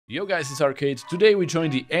Yo guys, it's Arcade. Today we join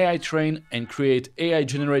the AI train and create AI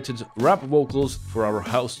generated rap vocals for our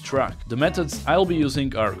house track. The methods I'll be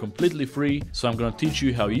using are completely free, so I'm gonna teach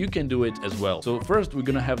you how you can do it as well. So first we're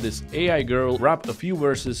gonna have this AI girl rap a few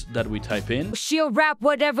verses that we type in. She'll rap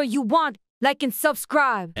whatever you want. Like and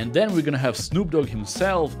subscribe. And then we're gonna have Snoop Dogg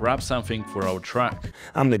himself rap something for our track.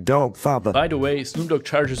 I'm the dog father. By the way, Snoop Dogg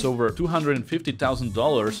charges over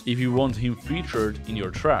 $250,000 if you want him featured in your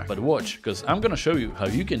track. But watch, because I'm gonna show you how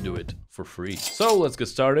you can do it for free. So let's get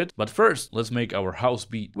started. But first, let's make our house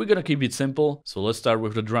beat. We're gonna keep it simple, so let's start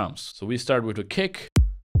with the drums. So we start with a kick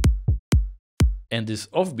and this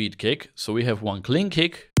offbeat kick. So we have one clean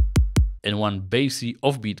kick and one bassy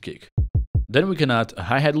offbeat kick. Then we can add a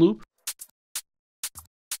hi-hat loop.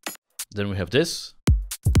 Then we have this.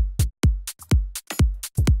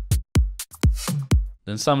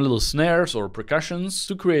 Then some little snares or percussions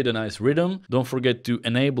to create a nice rhythm. Don't forget to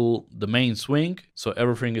enable the main swing, so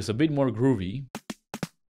everything is a bit more groovy.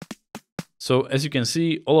 So as you can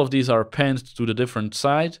see, all of these are panned to the different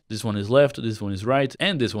side. This one is left, this one is right,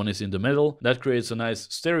 and this one is in the middle. That creates a nice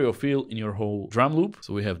stereo feel in your whole drum loop.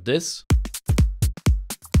 So we have this.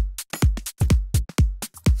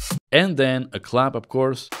 And then a clap, of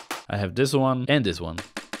course. I have this one and this one.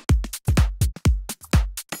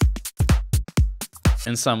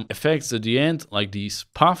 And some effects at the end, like these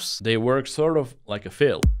puffs, they work sort of like a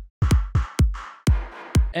fill.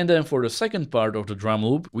 And then for the second part of the drum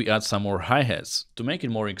loop, we add some more hi-hats to make it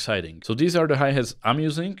more exciting. So these are the hi-hats I'm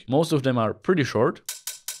using. Most of them are pretty short.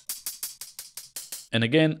 And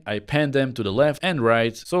again, I pan them to the left and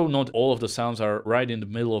right, so not all of the sounds are right in the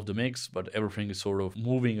middle of the mix, but everything is sort of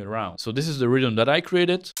moving around. So this is the rhythm that I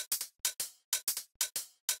created.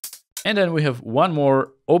 And then we have one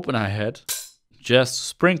more open hi-hat, just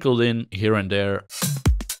sprinkled in here and there.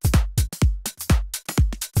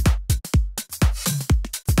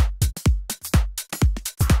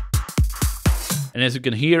 And as you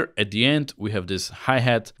can hear, at the end, we have this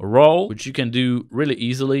hi-hat roll, which you can do really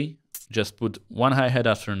easily. Just put one hi-hat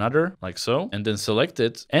after another, like so, and then select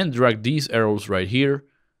it and drag these arrows right here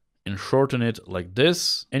and shorten it like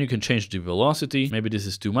this. And you can change the velocity. Maybe this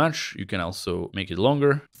is too much. You can also make it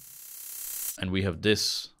longer. And we have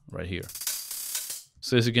this right here.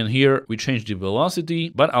 So as you can hear, we changed the velocity,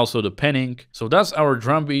 but also the panning. So that's our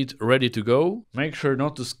drum beat ready to go. Make sure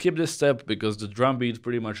not to skip this step because the drum beat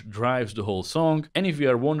pretty much drives the whole song. And if you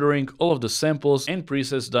are wondering, all of the samples and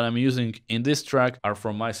presets that I'm using in this track are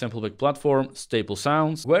from my sample pack platform, STPL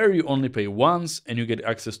Sounds, where you only pay once and you get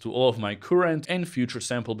access to all of my current and future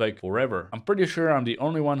sample pack forever. I'm pretty sure I'm the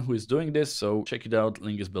only one who is doing this, so check it out,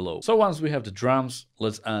 link is below. So once we have the drums,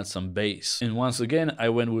 let's add some bass. And once again, I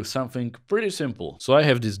went with something pretty simple. So I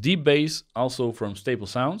have this deep bass, also from STPL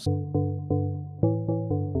Sounds.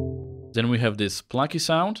 Then we have this plucky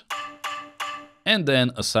sound. And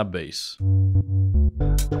then a sub bass.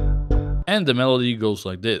 And the melody goes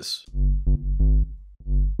like this.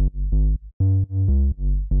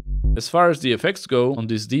 As far as the effects go, on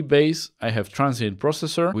this deep bass, I have transient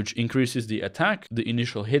processor, which increases the attack, the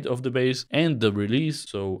initial hit of the bass, and the release,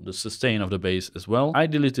 so the sustain of the bass as well. I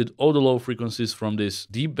deleted all the low frequencies from this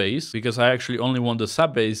deep bass, because I actually only want the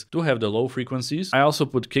sub bass to have the low frequencies. I also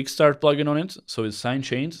put kickstart plugin on it, so it's sine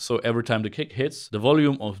chained, so every time the kick hits, the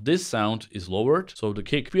volume of this sound is lowered, so the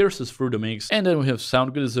kick pierces through the mix. And then we have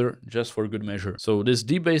sound goodizer, just for good measure. So this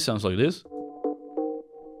deep bass sounds like this.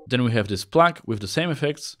 Then we have this pluck with the same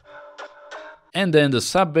effects. And then the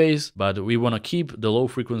sub bass, but we want to keep the low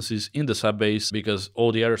frequencies in the sub bass because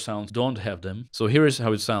all the other sounds don't have them. So here is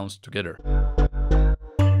how it sounds together.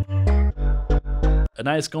 A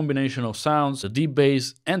nice combination of sounds, the deep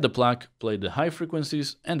bass and the pluck play the high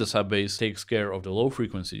frequencies and the sub bass takes care of the low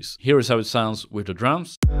frequencies. Here is how it sounds with the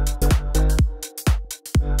drums.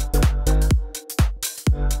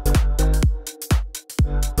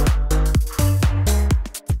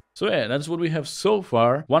 So yeah, that's what we have so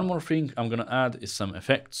far. One more thing I'm gonna add is some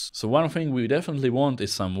effects. So one thing we definitely want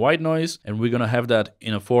is some white noise, and we're gonna have that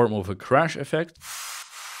in a form of a crash effect.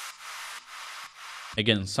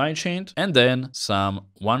 Again, sidechained, and then some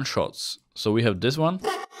one-shots. So we have this one.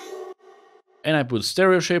 And I put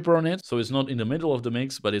stereo shaper on it, so it's not in the middle of the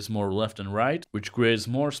mix, but it's more left and right, which creates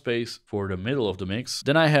more space for the middle of the mix.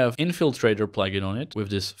 Then I have Infiltrator plugin on it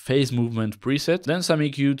with this phase movement preset. Then some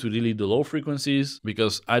EQ to delete the low frequencies,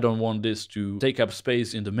 because I don't want this to take up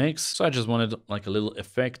space in the mix. So I just wanted like a little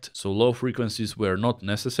effect, so low frequencies were not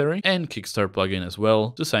necessary. And Kickstart plugin as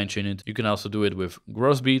well to sidechain it. You can also do it with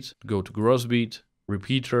Grossbeat. Go to Grossbeat,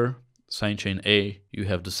 Repeater, sidechain A. You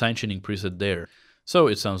have the sidechaining preset there. So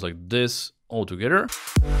it sounds like this all together.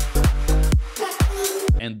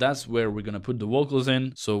 and that's where we're gonna put the vocals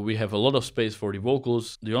in. So we have a lot of space for the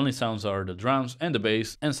vocals. The only sounds are the drums and the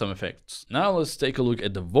bass and some effects. Now let's take a look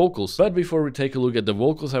at the vocals. But before we take a look at the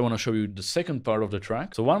vocals, I want to show you the second part of the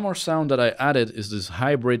track. So one more sound that I added is this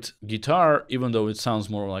hybrid guitar, even though it sounds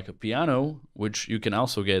more like a piano, which you can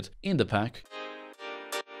also get in the pack.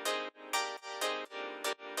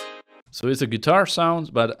 So it's a guitar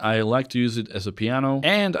sound, but I like to use it as a piano,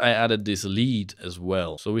 and I added this lead as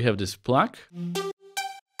well. So we have this pluck,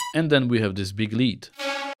 and then we have this big lead.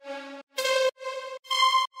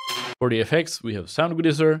 For the effects, we have Sound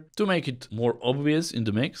Guddizer. To make it more obvious in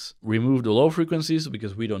the mix, remove the low frequencies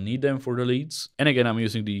because we don't need them for the leads. And again, I'm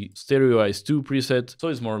using the Stereoize 2 preset, so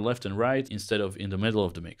it's more left and right instead of in the middle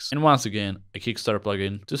of the mix. And once again, a Kickstart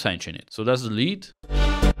plugin to sidechain it. So that's the lead.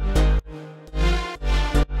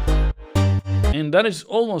 And that is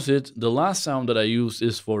almost it. The last sound that I use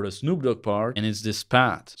is for the Snoop Dogg part, and it's this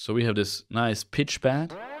pad. So we have this nice pitch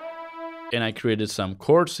pad, and I created some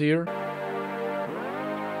chords here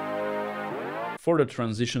for the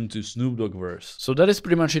transition to Snoop Dogg verse. So that is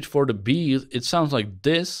pretty much it for the beat. It sounds like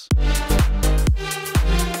this.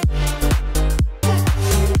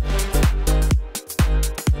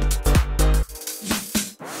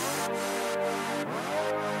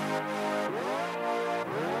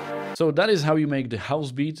 So that is how you make the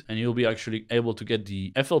house beat, and you'll be actually able to get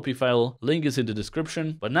the FLP file. Link is in the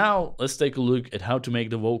description. But now let's take a look at how to make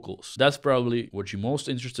the vocals. That's probably what you're most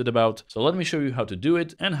interested about. So let me show you how to do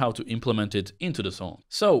it and how to implement it into the song.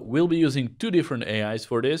 So we'll be using two different AIs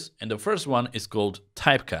for this, and the first one is called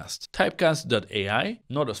Typecast. Typecast.ai,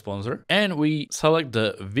 not a sponsor. And we select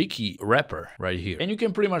the Vicky rapper right here. And you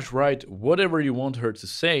can pretty much write whatever you want her to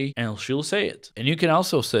say, and she'll say it. And you can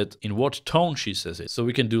also set in what tone she says it. So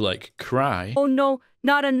we can do like cry. Oh no,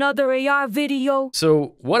 not another AR video.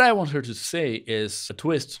 So what I want her to say is a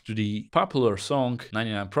twist to the popular song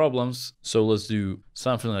 99 Problems. So let's do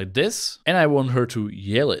something like this. And I want her to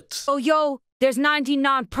yell it. Oh yo, there's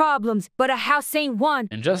 99 problems, but a house ain't one.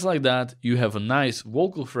 And just like that, you have a nice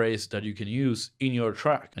vocal phrase that you can use in your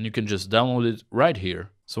track. And you can just download it right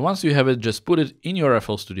here. So once you have it, just put it in your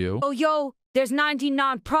FL Studio. Oh yo, there's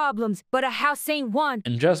 99 problems, but a house ain't one.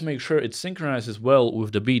 And just make sure it synchronizes well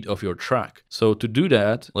with the beat of your track. So to do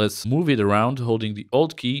that, let's move it around holding the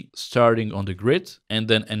Alt key, starting on the grid, and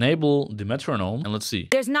then enable the metronome. And let's see.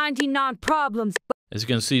 There's 99 problems, As you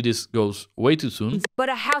can see, this goes way too soon. but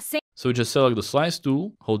a house ain't. So just select the slice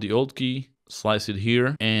tool, hold the Alt key, slice it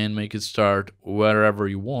here, and make it start wherever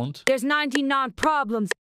you want. There's 99 problems,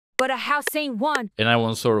 but a house ain't one. And I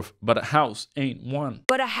want sort of, but a house ain't one.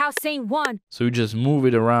 But a house ain't one. So you just move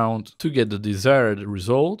it around to get the desired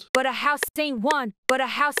result. But a house ain't one. But a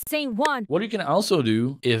house ain't one. What you can also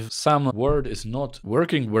do, if some word is not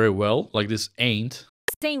working very well, like this ain't,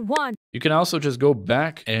 Ain't one. you can also just go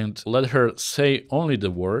back and let her say only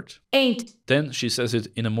the word. Ain't. Then she says it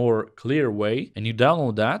in a more clear way, and you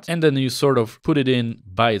download that, and then you sort of put it in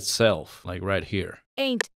by itself, like right here.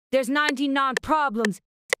 Ain't. There's 99 problems,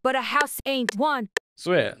 but a house ain't one.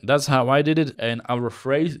 So yeah, that's how I did it, and our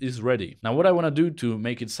phrase is ready. Now what I want to do to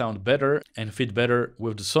make it sound better and fit better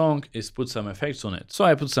with the song is put some effects on it. So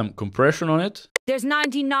I put some compression on it. There's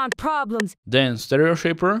 99 problems. Then stereo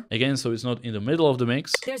shaper, again so it's not in the middle of the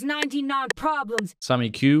mix. There's 99 problems. Some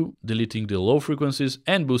EQ, deleting the low frequencies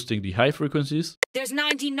and boosting the high frequencies. There's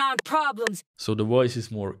 99 problems. So the voice is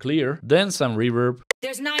more clear. Then some reverb.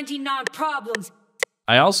 There's 99 problems.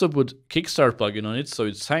 I also put Kickstart plugin on it, so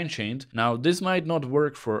it's sidechained. Now, this might not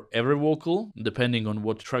work for every vocal, depending on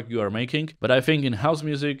what track you are making, but I think in house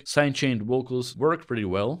music, sidechained vocals work pretty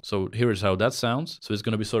well. So here is how that sounds. So it's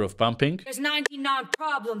gonna be sort of pumping. There's 99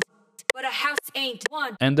 problems, but a house ain't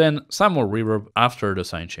one. And then some more reverb after the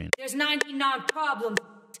sidechain. There's 99 problems,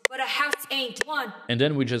 but a house ain't one. And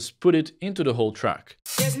then we just put it into the whole track.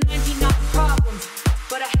 There's 99 problems,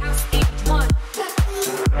 but a house ain't one.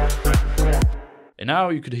 And now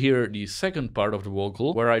you could hear the second part of the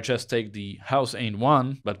vocal, where I just take the house ain't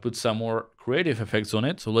one, but put some more creative effects on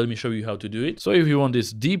it. So let me show you how to do it. So if you want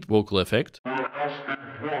this deep vocal effect,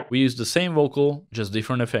 we use the same vocal, just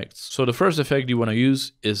different effects. So the first effect you want to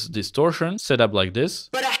use is distortion, set up like this.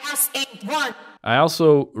 But a house ain't one. I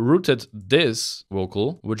also routed this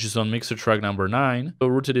vocal, which is on mixer track number 9. So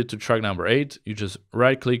routed it to track number 8. You just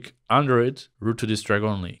right click under it, route to this track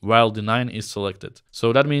only, while the 9 is selected.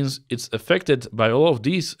 So that means it's affected by all of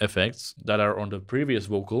these effects that are on the previous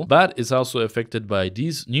vocal, but it's also affected by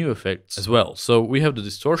these new effects as well. So we have the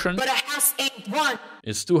distortion. But a house ain't one.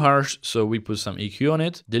 It's too harsh, so we put some EQ on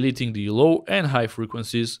it, deleting the low and high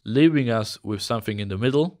frequencies, leaving us with something in the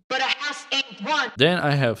middle. But a house ain't one. one. Then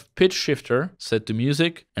I have pitch shifter set to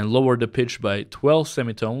music and lower the pitch by 12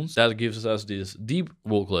 semitones. That gives us this deep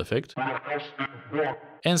vocal effect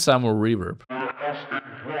and some more reverb.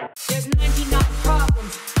 There's 99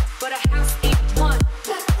 problems, but a house ain't one.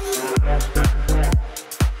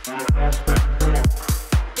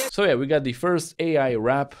 So yeah, we got the first AI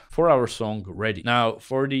rap for our song ready. Now,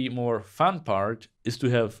 for the more fun part is to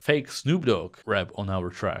have fake Snoop Dogg rap on our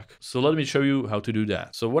track. So let me show you how to do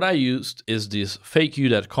that. So what I used is this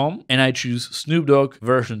fakeu.com and I choose Snoop Dogg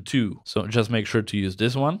version 2. So just make sure to use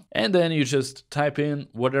this one. And then you just type in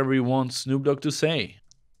whatever you want Snoop Dogg to say.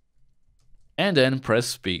 And then press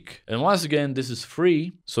speak. And once again, this is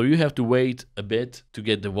free, so you have to wait a bit to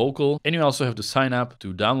get the vocal, and you also have to sign up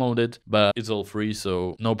to download it, but it's all free,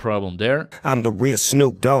 so no problem there. I'm the real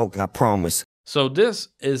Snoop Dogg, I promise. So this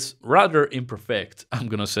is rather imperfect, I'm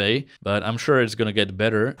gonna say, but I'm sure it's gonna get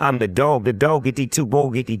better. I'm the doggity two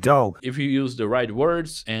boggity dog. If you use the right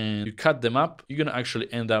words and you cut them up, you're gonna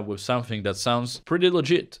actually end up with something that sounds pretty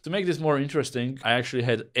legit. To make this more interesting, I actually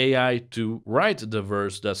had AI to write the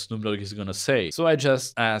verse that Snoop Dogg is gonna say. So I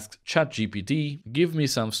just asked ChatGPT, give me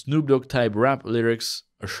some Snoop Dogg type rap lyrics.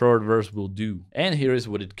 A short verse will do. And here is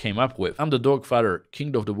what it came up with. I'm the dog father,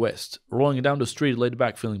 king of the west, rolling down the street laid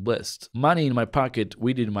back feeling blessed. Money in my pocket,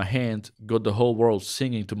 weed in my hand, got the whole world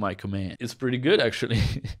singing to my command. It's pretty good actually.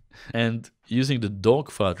 And using the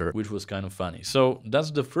dog father, which was kind of funny. So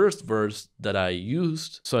that's the first verse that I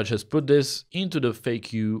used. So I just put this into the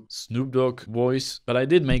fakeu Snoop Dogg voice, but I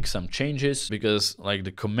did make some changes because like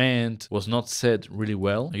the command was not said really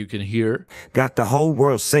well. You can hear. Got the whole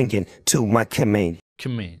world singing to my command.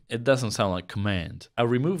 Command. It doesn't sound like command. I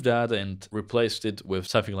removed that and replaced it with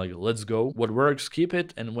something like let's go. What works, keep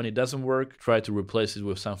it, and when it doesn't work, try to replace it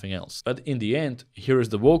with something else. But in the end, here is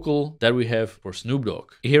the vocal that we have for Snoop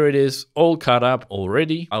Dogg. Here it is, all cut up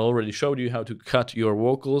already. I already showed you how to cut your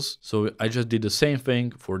vocals, so I just did the same thing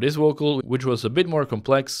for this vocal, which was a bit more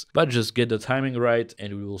complex, but just get the timing right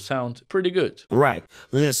and it will sound pretty good. Right,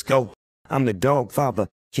 let's go. I'm the dog father,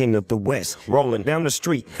 king of the west, rolling down the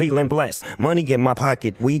street, feeling blessed. Money in my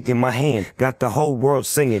pocket, weed in my hand, got the whole world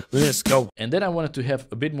singing, let's go. And then I wanted to have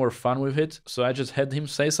a bit more fun with it, so I just had him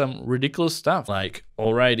say some ridiculous stuff, like,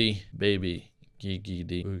 alrighty, baby,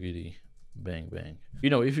 giggity, boogity, bang, bang. You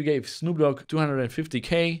know, if you gave Snoop Dogg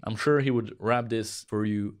 250k, I'm sure he would rap this for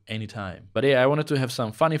you anytime. But yeah, I wanted to have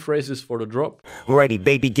some funny phrases for the drop. Ready,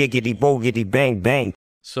 baby, giggity, boogity, bang, bang.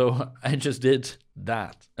 So I just did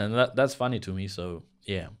that, and that's funny to me, so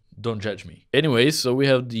yeah, don't judge me. Anyways, so we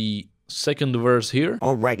have the second verse here.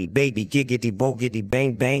 Alrighty, baby, giggity, boogity,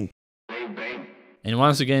 bang, bang. And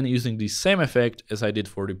once again, using the same effect as I did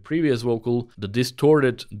for the previous vocal, the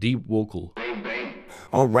distorted deep vocal.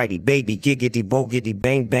 Alrighty, baby, giggity, boogity,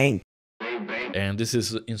 bang, bang. And this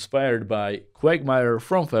is inspired by Quagmire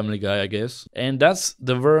from Family Guy, I guess. And that's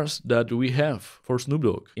the verse that we have for Snoop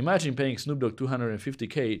Dogg. Imagine paying Snoop Dogg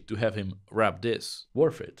 250k to have him rap this.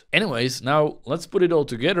 Worth it. Anyways, now let's put it all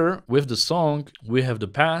together. With the song, we have the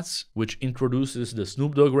pads, which introduces the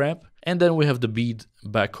Snoop Dogg rap. And then we have the beat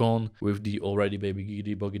back on with the already baby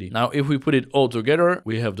giggity boggity. Now, if we put it all together,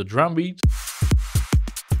 we have the drum beat.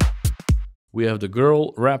 We have the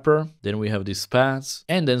girl rapper, then we have the pads,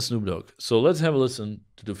 and then Snoop Dogg. So let's have a listen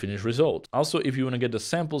to the finished result. Also, if you want to get the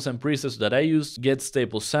samples and presets that I used, get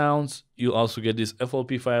staple sounds. You'll also get this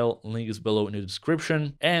FLP file, link is below in the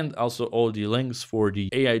description. And also all the links for the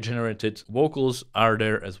AI generated vocals are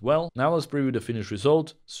there as well. Now let's preview the finished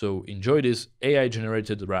result. So enjoy this AI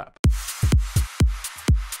generated rap.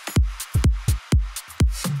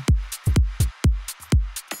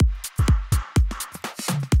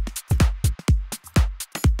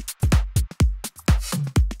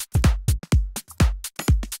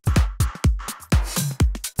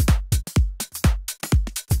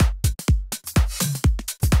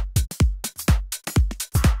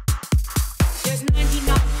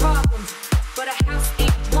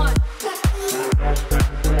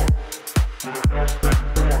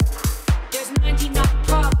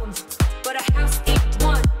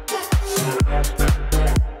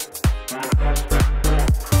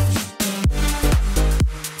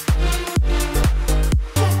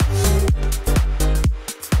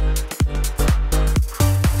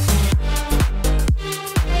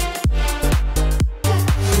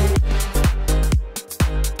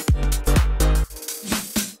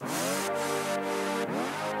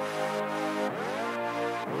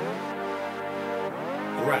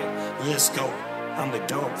 Right, let's go. I'm the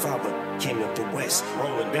dog father, king of the west,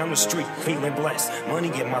 rolling down the street, feeling blessed. Money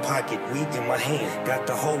in my pocket, weed in my hand, got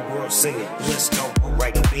the whole world singing, let's go.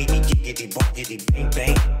 Alrighty, baby, giggity, boggity, bang,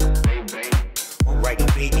 bang. Alrighty,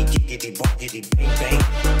 baby, jiggity, boggity, bang, bang.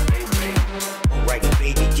 Alrighty,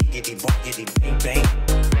 baby, jiggity, boggity, bang, bang.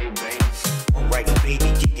 Alrighty, baby,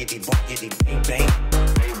 jiggity, boggity, bang, bang.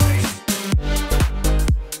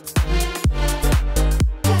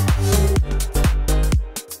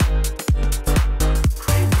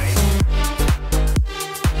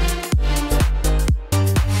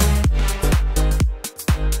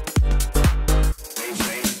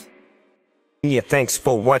 Yeah, thanks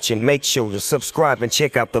for watching. Make sure to subscribe and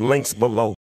check out the links below.